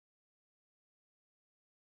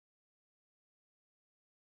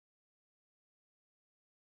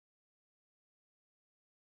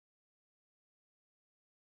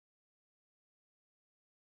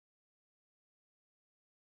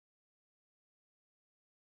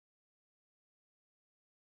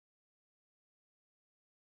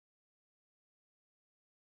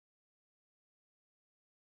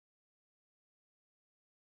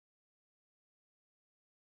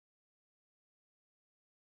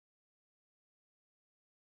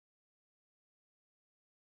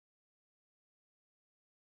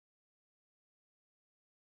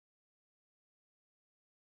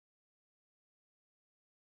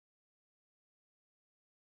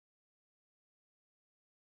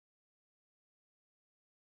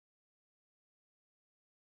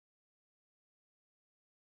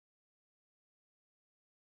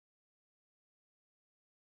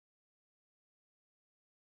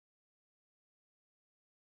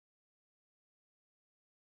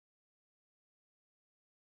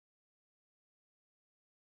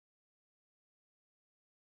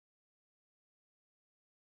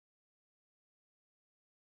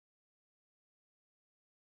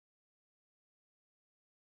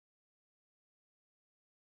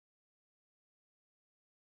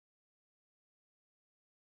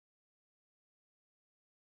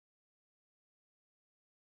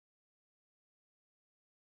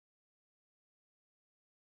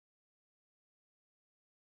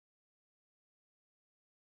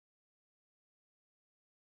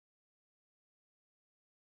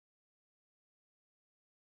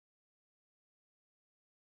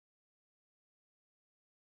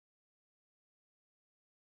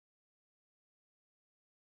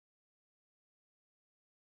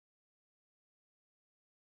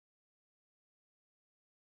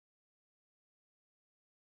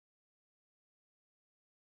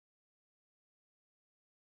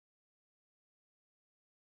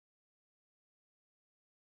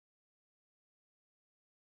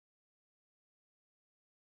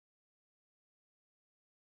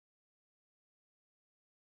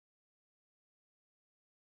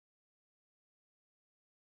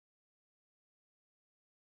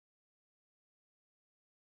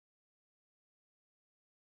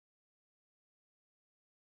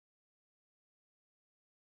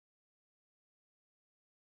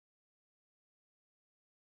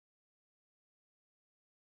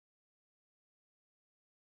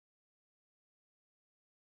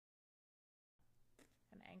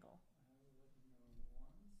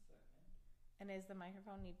And does the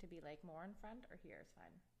microphone need to be like more in front or here is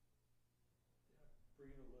fine? Bring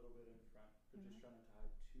it a little bit in front, but just try not to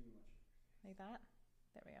hide too much. Like that?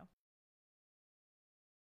 There we go.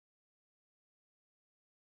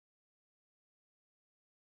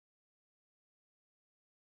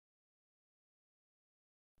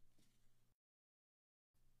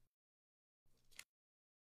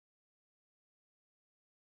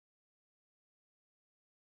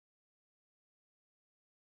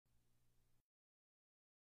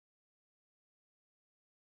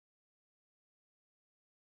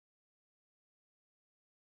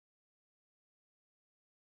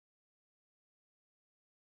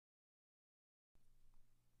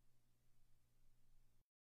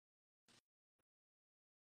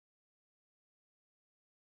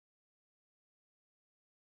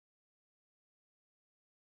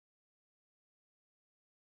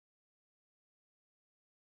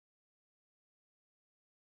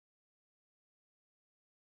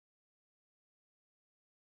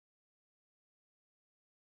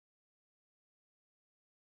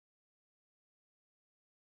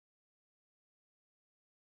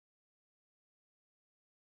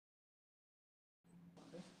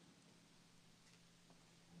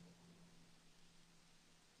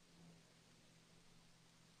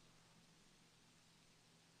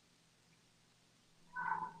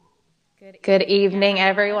 Good evening,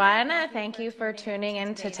 everyone. Thank you for tuning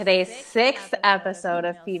in to today's sixth episode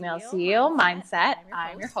of Female CEO Mindset.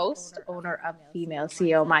 I'm your host, owner of Female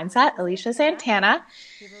CEO Mindset, Alicia Santana.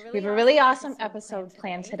 We have a really awesome episode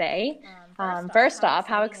planned today. First off,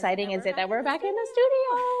 how exciting is it that we're back in the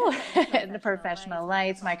studio? The professional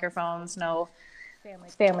lights, microphones, no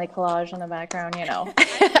family collage in the background, you know.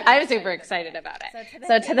 I'm super excited about it.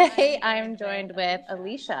 So today I'm joined with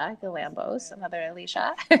Alicia Galambos, another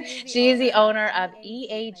Alicia. She's the owner of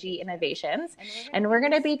EAG Innovations, and we're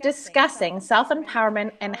going to be discussing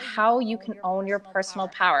self-empowerment and how you can own your personal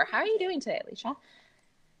power. How are you doing today, Alicia?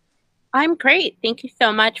 I'm great. Thank you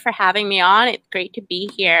so much for having me on. It's great to be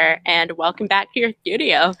here, and welcome back to your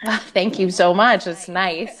studio. Thank you so much. It's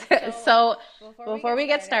nice. So before we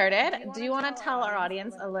get started, do you want to tell our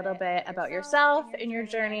audience a little bit about yourself and your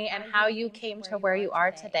journey and how you came to where you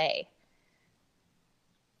are today?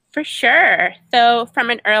 For sure. So from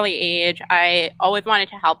an early age, I always wanted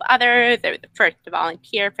to help others. I was the first to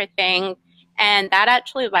volunteer for things, and that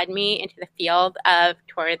actually led me into the field of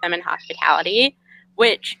tourism and hospitality,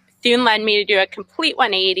 which soon led me to do a complete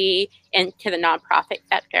 180 into the nonprofit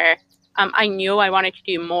sector. I knew I wanted to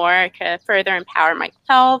do more to further empower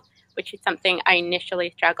myself, which is something I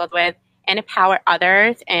initially struggled with, and empower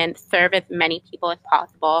others and serve as many people as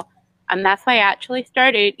possible. And that's why I actually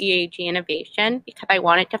started EAG Innovation, because I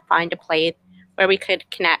wanted to find a place where we could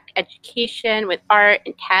connect education with art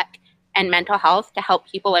and tech and mental health to help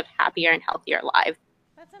people live happier and healthier lives.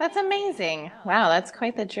 That's amazing. Wow, that's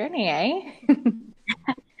quite the journey, eh?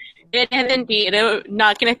 It is indeed. I'm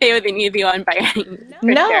not going to say it was an easy one by any means.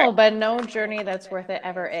 No, sure. but no journey that's worth it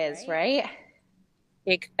ever is, right?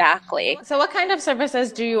 Exactly. So what kind of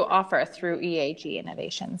services do you offer through EAG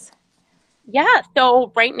Innovations? Yeah,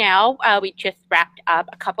 so right now we just wrapped up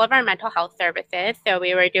a couple of our mental health services. So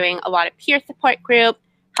we were doing a lot of peer support groups,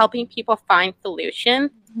 helping people find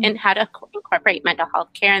solutions and how to incorporate mental health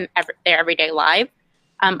care in their everyday lives.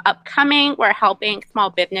 Upcoming, we're helping small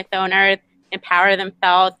business owners empower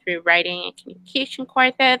themselves through writing and communication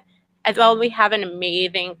courses, as well as we have an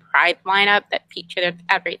amazing prize lineup that features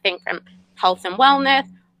everything from health and wellness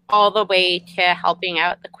all the way to helping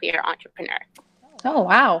out the queer entrepreneur. Oh,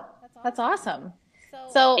 wow. That's awesome.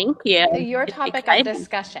 So Thank you. your It's topic exciting. of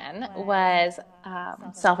discussion was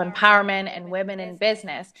self-empowerment and women in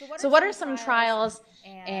business. So what are some trials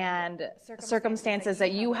and circumstances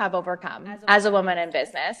that you have overcome as a woman in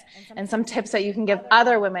business, and some tips that you can give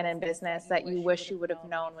other women in business that you wish you would have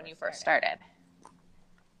known when you first started?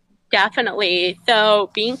 Definitely. So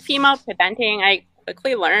being female presenting, I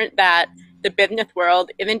quickly learned that the business world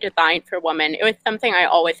isn't designed for women. It was something I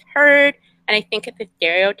always heard, and I think it's a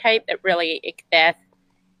stereotype that really exists.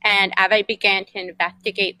 And as I began to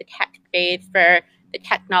investigate the tech space for the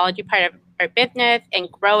technology part of our business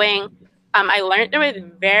and growing, I learned there was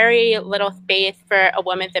very little space for a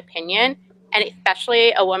woman's opinion, and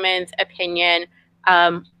especially a woman's opinion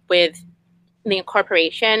with the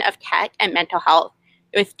incorporation of tech and mental health.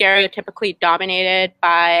 It was stereotypically dominated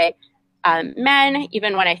by men.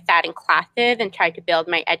 Even when I sat in classes and tried to build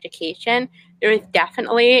my education, there was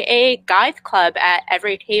definitely a guys club at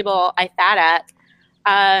every table I sat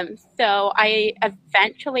at. So I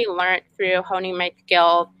eventually learned through honing my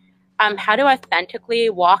skills how to authentically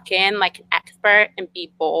walk in like an expert and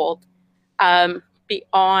be bold.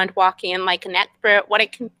 beyond walking in like an expert, what I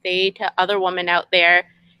can say to other women out there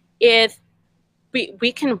is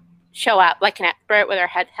we can show up like an expert with our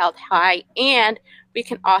heads held high, and we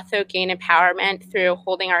can also gain empowerment through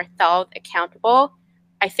holding ourselves accountable.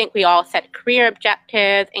 I think we all set career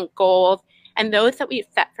objectives and goals, and those that we've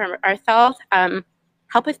set for ourselves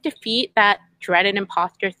help us defeat that dreaded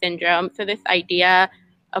imposter syndrome. So this idea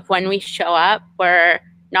of when we show up, we're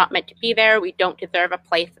not meant to be there, we don't deserve a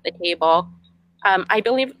place at the table. I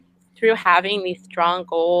believe through having these strong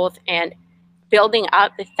goals and building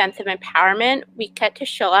up this sense of empowerment, we get to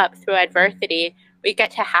show up through adversity. We get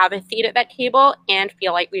to have a seat at that table and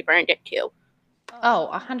feel like we've earned it too. Oh,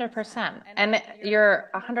 100%. And you're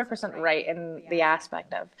 100% right in the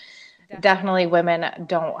aspect of definitely women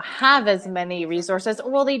don't have as many resources,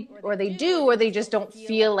 or they do, or they just don't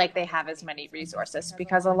feel like they have as many resources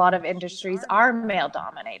because a lot of industries are male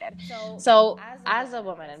dominated. So as a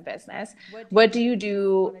woman in business, what do you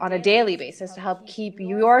do on a daily basis to help keep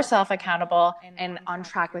yourself accountable and on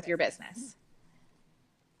track with your business?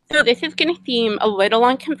 So this is going to seem a little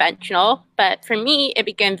unconventional, but for me, it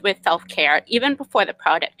begins with self-care. Even before the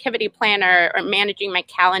productivity planner or managing my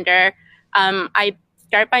calendar, I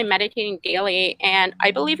start by meditating daily, and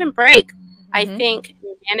I believe in breaks. I think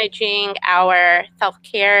managing our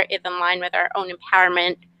self-care is in line with our own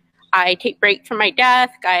empowerment. I take breaks from my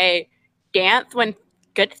desk. I dance when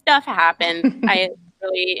good stuff happens. I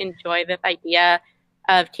really enjoy this idea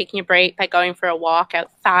of taking a break by going for a walk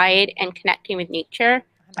outside and connecting with nature.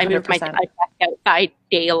 100%. I move my desk outside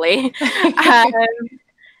daily.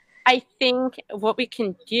 I think what we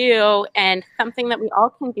can do, and something that we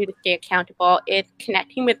all can do to stay accountable, is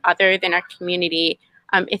connecting with others in our community,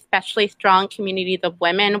 especially strong communities of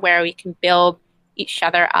women where we can build each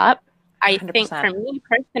other up. I 100%. Think for me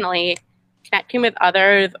personally, connecting with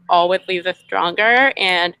others always leaves us stronger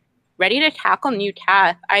and ready to tackle new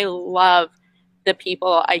tasks. I love the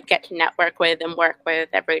people I get to network with and work with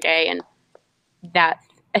every day, and that's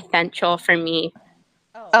essential for me.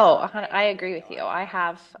 Oh, I agree with you. I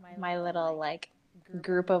have my little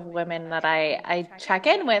group of women that I check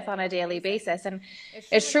in with on a daily basis. And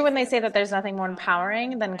it's true when they say that there's nothing more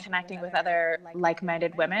empowering than connecting with other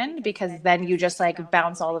like-minded women, because then you just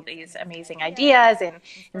bounce all of these amazing ideas and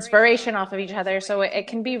inspiration off of each other. So it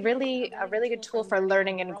can be a really good tool for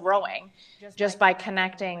learning and growing just by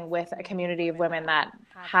connecting with a community of women that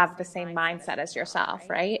have the same mindset as yourself,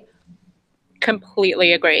 right?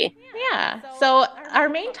 Completely agree. Yeah. So our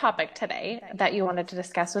main topic today that you wanted to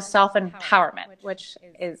discuss was self-empowerment, which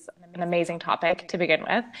is an amazing topic to begin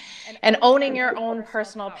with, and owning your own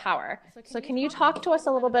personal power. So can you talk to us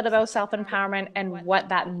a little bit about self-empowerment and what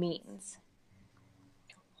that means?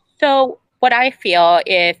 So what I feel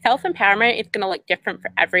is self-empowerment is going to look different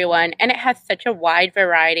for everyone, and it has such a wide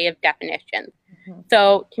variety of definitions.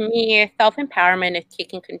 So to me, self-empowerment is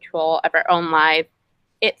taking control of our own lives.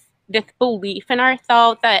 It's this belief in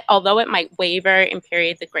ourselves that although it might waver in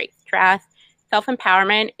periods of great stress,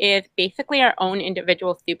 self-empowerment is basically our own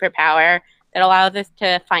individual superpower that allows us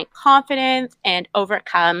to find confidence and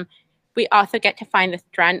overcome. We also get to find the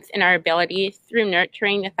strengths in our abilities through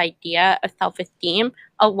nurturing this idea of self-esteem,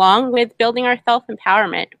 along with building our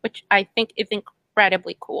self-empowerment, which I think is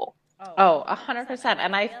incredibly cool. Oh, 100%.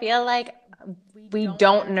 And I feel like we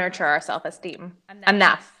don't nurture our self-esteem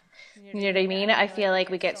enough. You know what I mean? I feel like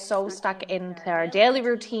we get so stuck into our daily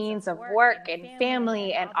routines of work and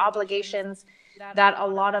family and obligations that a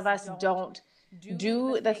lot of us don't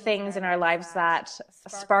do the things in our lives that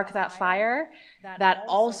spark that fire that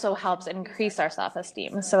also helps increase our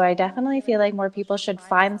self-esteem. So I definitely feel like more people should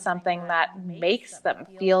find something that makes them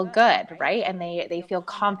feel good, right? And they feel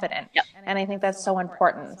confident. Yep. And I think that's so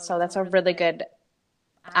important. So that's a really good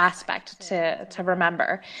aspect to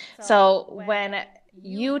remember. So when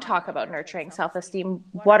you talk about nurturing self-esteem,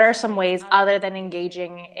 what are some ways other than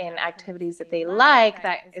engaging in activities that they like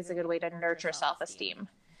that is a good way to nurture self-esteem?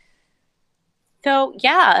 So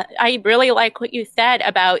yeah, I really like what you said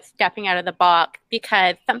about stepping out of the box,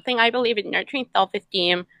 because something I believe in nurturing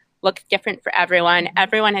self-esteem looks different for everyone.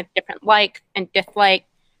 Everyone has different likes and dislikes.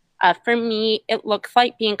 For me, it looks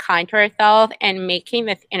like being kind to ourselves and making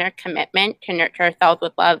this inner commitment to nurture ourselves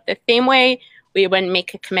with love. The same way we would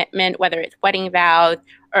make a commitment, whether it's wedding vows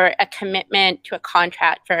or a commitment to a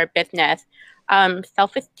contract for our business.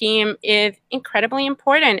 Self-esteem is incredibly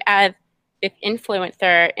important as this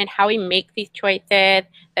influencer in how we make these choices that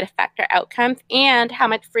affect our outcomes, and how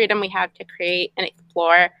much freedom we have to create and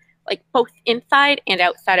explore, both inside and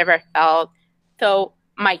outside of ourselves. So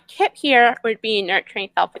my tip here would be nurturing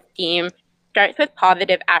self-esteem starts with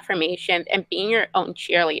positive affirmations and being your own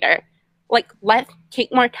cheerleader. like, let's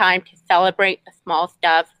take more time to celebrate the small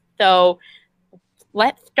stuff. So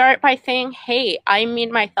let's start by saying, hey, I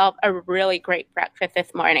made myself a really great breakfast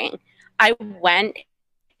this morning. I went,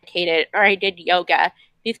 meditated, or I did yoga.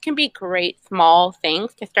 These can be great small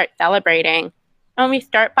things to start celebrating. And we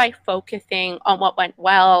start by focusing on what went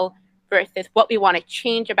well versus what we want to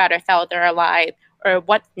change about ourselves or our lives, or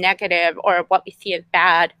what's negative or what we see as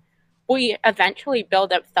bad, we eventually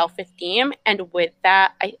build up self-esteem. And with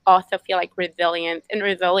that, I also feel like resilience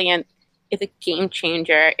is a game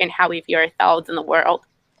changer in how we view ourselves in the world.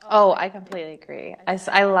 Oh, I completely agree.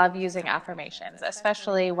 I love using affirmations,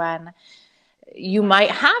 especially when you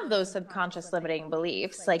might have those subconscious limiting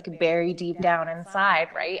beliefs like buried deep down inside,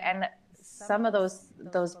 right? And some of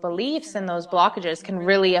those beliefs and those blockages can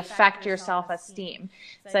really affect your self-esteem.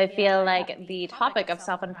 So I feel like the topic of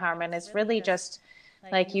self-empowerment is really just,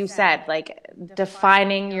 like you said, like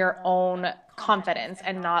defining your own confidence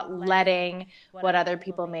and not letting what other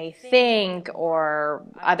people may think or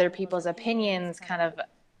other people's opinions kind of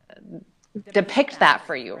depict that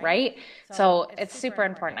for you, right? So it's super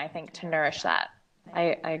important, I think, to nourish that.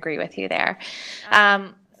 I agree with you there.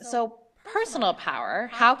 So personal power,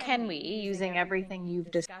 how can we, using everything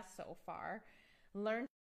you've discussed so far, learn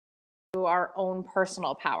to our own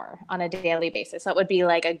personal power on a daily basis? That would be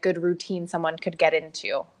like a good routine someone could get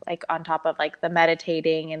into, like on top of like the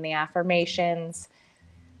meditating and the affirmations.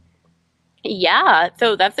 Yeah,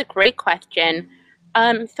 so that's a great question.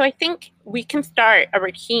 So I think we can start a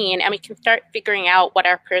routine and we can start figuring out what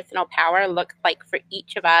our personal power looks like for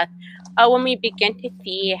each of us when we begin to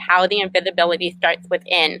see how the invisibility starts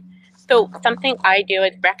within. So something I do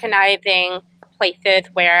is recognizing places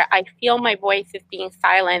where I feel my voice is being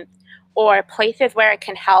silenced or places where I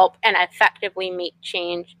can help and effectively make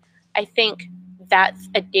change. I think that's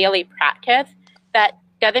a daily practice that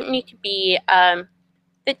doesn't need to be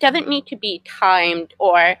that doesn't need to be timed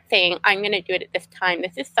or saying, I'm going to do it at this time.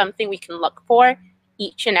 This is something we can look for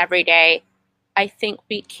each and every day. I think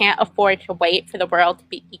we can't afford to wait for the world to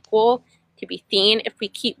be equal, to be seen. If we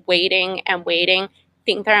keep waiting and waiting,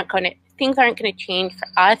 things aren't going to change for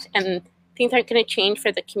us, and things aren't going to change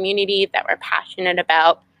for the community that we're passionate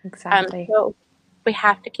about. Exactly. So we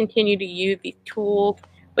have to continue to use these tools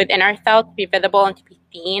within ourselves to be visible and to be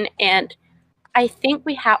seen. And I think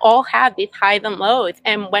we all have these highs and lows.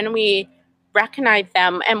 And when we recognize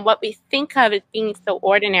them and what we think of as being so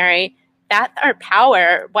ordinary, that's our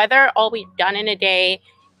power. Whether all we've done in a day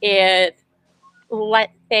is,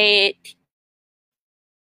 let's say,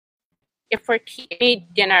 if we're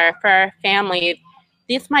made dinner for our families,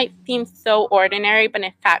 these might seem so ordinary, but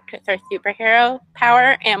in fact, it's our superhero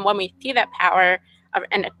power. And when we see that power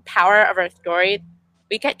and the power of our stories,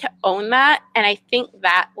 we get to own that. And I think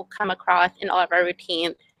that will come across in all of our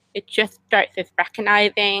routines. It just starts with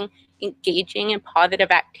recognizing, engaging in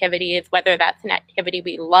positive activities, whether that's an activity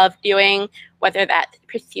we love doing, whether that's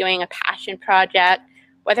pursuing a passion project,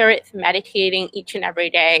 whether it's meditating each and every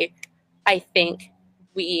day. I think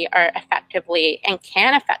we are effectively and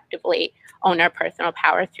can effectively own our personal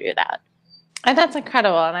power through that. And that's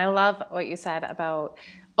incredible. And I love what you said about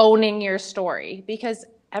owning your story, because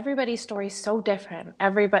everybody's story is so different.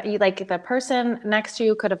 Everybody, like the person next to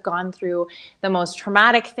you could have gone through the most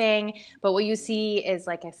traumatic thing, but what you see is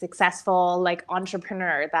like a successful like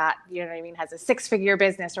entrepreneur that, you know what I mean, has a six-figure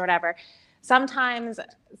business or whatever. Sometimes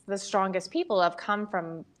the strongest people have come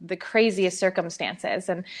from the craziest circumstances.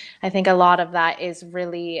 And I think a lot of that is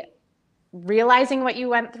really realizing what you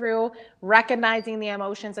went through, recognizing the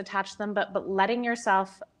emotions attached to them, but letting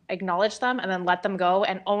yourself acknowledge them and then let them go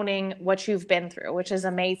and owning what you've been through, which is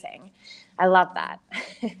amazing. I love that.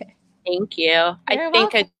 Thank you. You're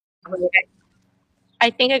welcome. I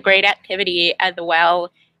think a great activity as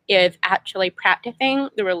well is actually practicing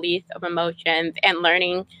the release of emotions and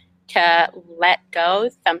learning to let go.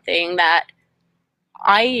 Something that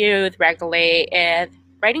I use regularly is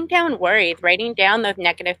writing down worries, writing down those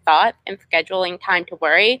negative thoughts and scheduling time to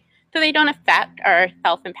worry so they don't affect our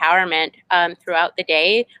self-empowerment throughout the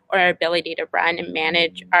day or our ability to run and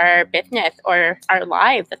manage our business or our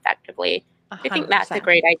lives effectively. 100%. I think that's a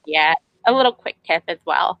great idea. A little quick tip as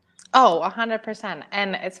well. Oh, 100%.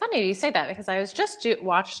 And it's funny you say that because I was just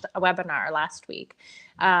watched a webinar last week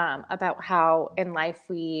about how in life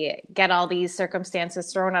we get all these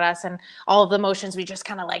circumstances thrown at us and all of the emotions, we just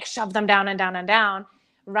kind of like shove them down and down and down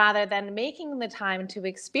rather than making the time to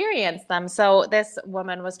experience them. So this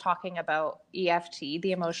woman was talking about EFT,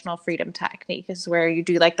 the emotional freedom technique, is where you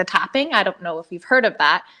do like the tapping. I don't know if you've heard of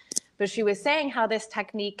that. But she was saying how this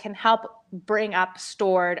technique can help bring up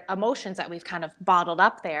stored emotions that we've kind of bottled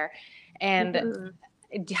up there. And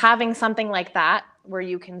having something like that where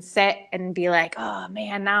you can sit and be like, oh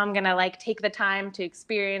man, now I'm gonna like take the time to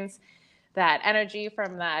experience that energy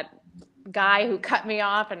from that guy who cut me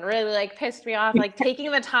off and really like pissed me off, like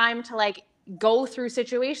taking the time to like go through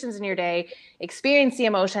situations in your day, experience the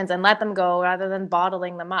emotions and let them go rather than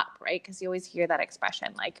bottling them up, right? Because you always hear that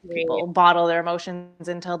expression, like people bottle their emotions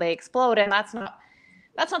until they explode, and that's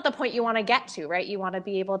not the point you want to get to, right? You want to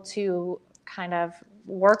be able to kind of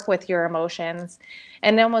work with your emotions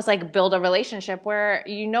and almost like build a relationship where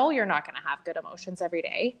you know you're not going to have good emotions every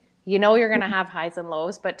day. You know you're going to have highs and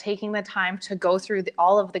lows, but taking the time to go through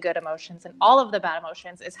all of the good emotions and all of the bad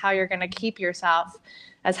emotions is how you're going to keep yourself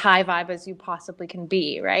as high vibe as you possibly can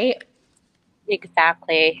be, right?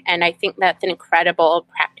 Exactly. And I think that's an incredible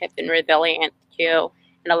practice in resilience too,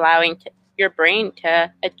 and allowing your brain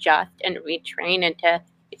to adjust and retrain into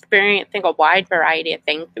experiencing a wide variety of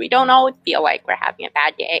things so we don't always feel like we're having a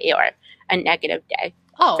bad day or a negative day.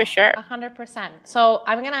 Oh, for sure. 100%. So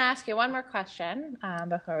I'm going to ask you one more question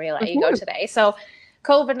before we let you go Mhm. today. So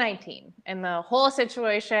COVID-19 and the whole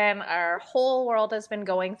situation our whole world has been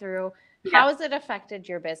going through, how has it affected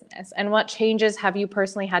your business? And what changes have you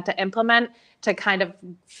personally had to implement to kind of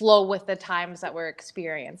flow with the times that we're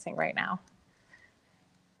experiencing right now?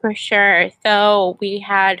 For sure. So we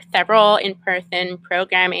had several in-person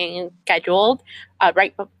programming scheduled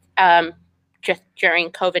just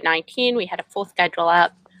during COVID-19. We had a full schedule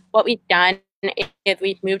up. What we've done is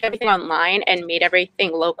we've moved everything online and made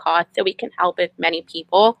everything low cost so we can help as many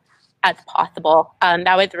people as possible.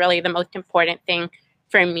 That was really the most important thing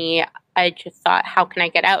for me. I just thought, how can I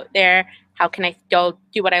get out there? How can I still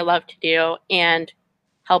do what I love to do and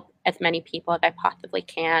help as many people as I possibly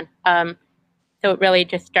can? So it really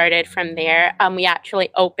just started from there. We actually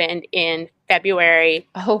opened in February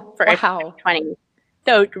Oh, for wow. 2020.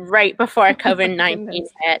 So right before COVID-19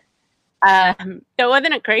 hit. So it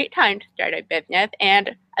wasn't a great time to start a business.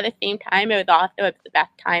 And at the same time, it was the best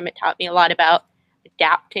time. It taught me a lot about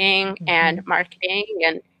adapting and marketing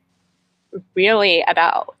and really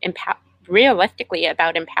about realistically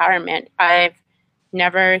about empowerment. I've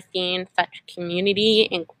never seen such community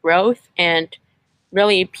and growth and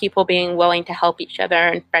really people being willing to help each other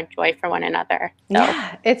and spread joy for one another. So.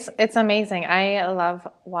 Yeah, it's amazing. I love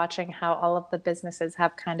watching how all of the businesses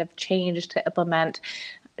have kind of changed to implement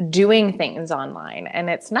doing things online. And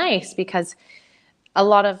it's nice because a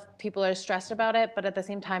lot of people are stressed about it, but at the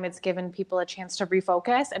same time, it's given people a chance to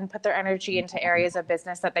refocus and put their energy into areas of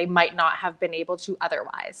business that they might not have been able to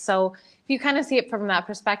otherwise. So if you kind of see it from that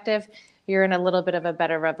perspective, you're in a little bit of a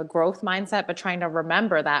better of a growth mindset, but trying to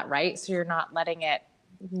remember that, right? So you're not letting it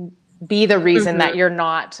be the reason that you're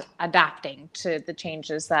not adapting to the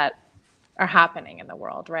changes that are happening in the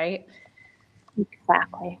world, right?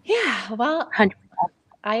 Exactly. Yeah, well, 100%.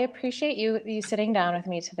 I appreciate you sitting down with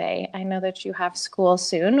me today. I know that you have school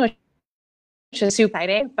soon, which is super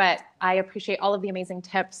exciting, but I appreciate all of the amazing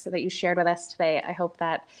tips that you shared with us today. I hope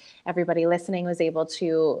that everybody listening was able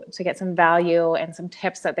to get some value and some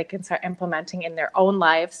tips that they can start implementing in their own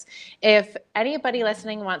lives. If anybody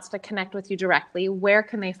listening wants to connect with you directly, where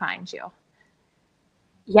can they find you?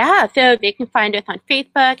 Yeah, so they can find us on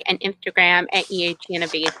Facebook and Instagram at EAG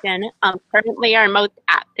Innovation. Currently, our most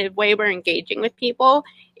active way we're engaging with people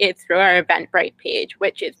is through our Eventbrite page,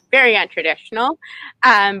 which is very untraditional.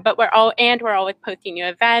 But we're always posting new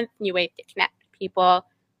events, new ways to connect with people,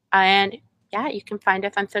 and yeah, you can find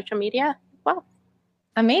us on social media as well.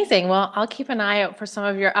 Amazing. Well, I'll keep an eye out for some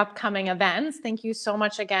of your upcoming events. Thank you so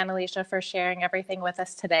much again, Alicia, for sharing everything with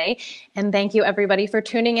us today. And thank you, everybody, for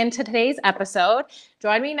tuning in to today's episode.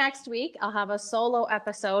 Join me next week. I'll have a solo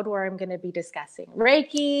episode where I'm going to be discussing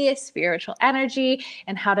Reiki, spiritual energy,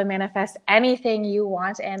 and how to manifest anything you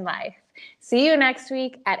want in life. See you next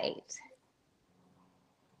week at 8.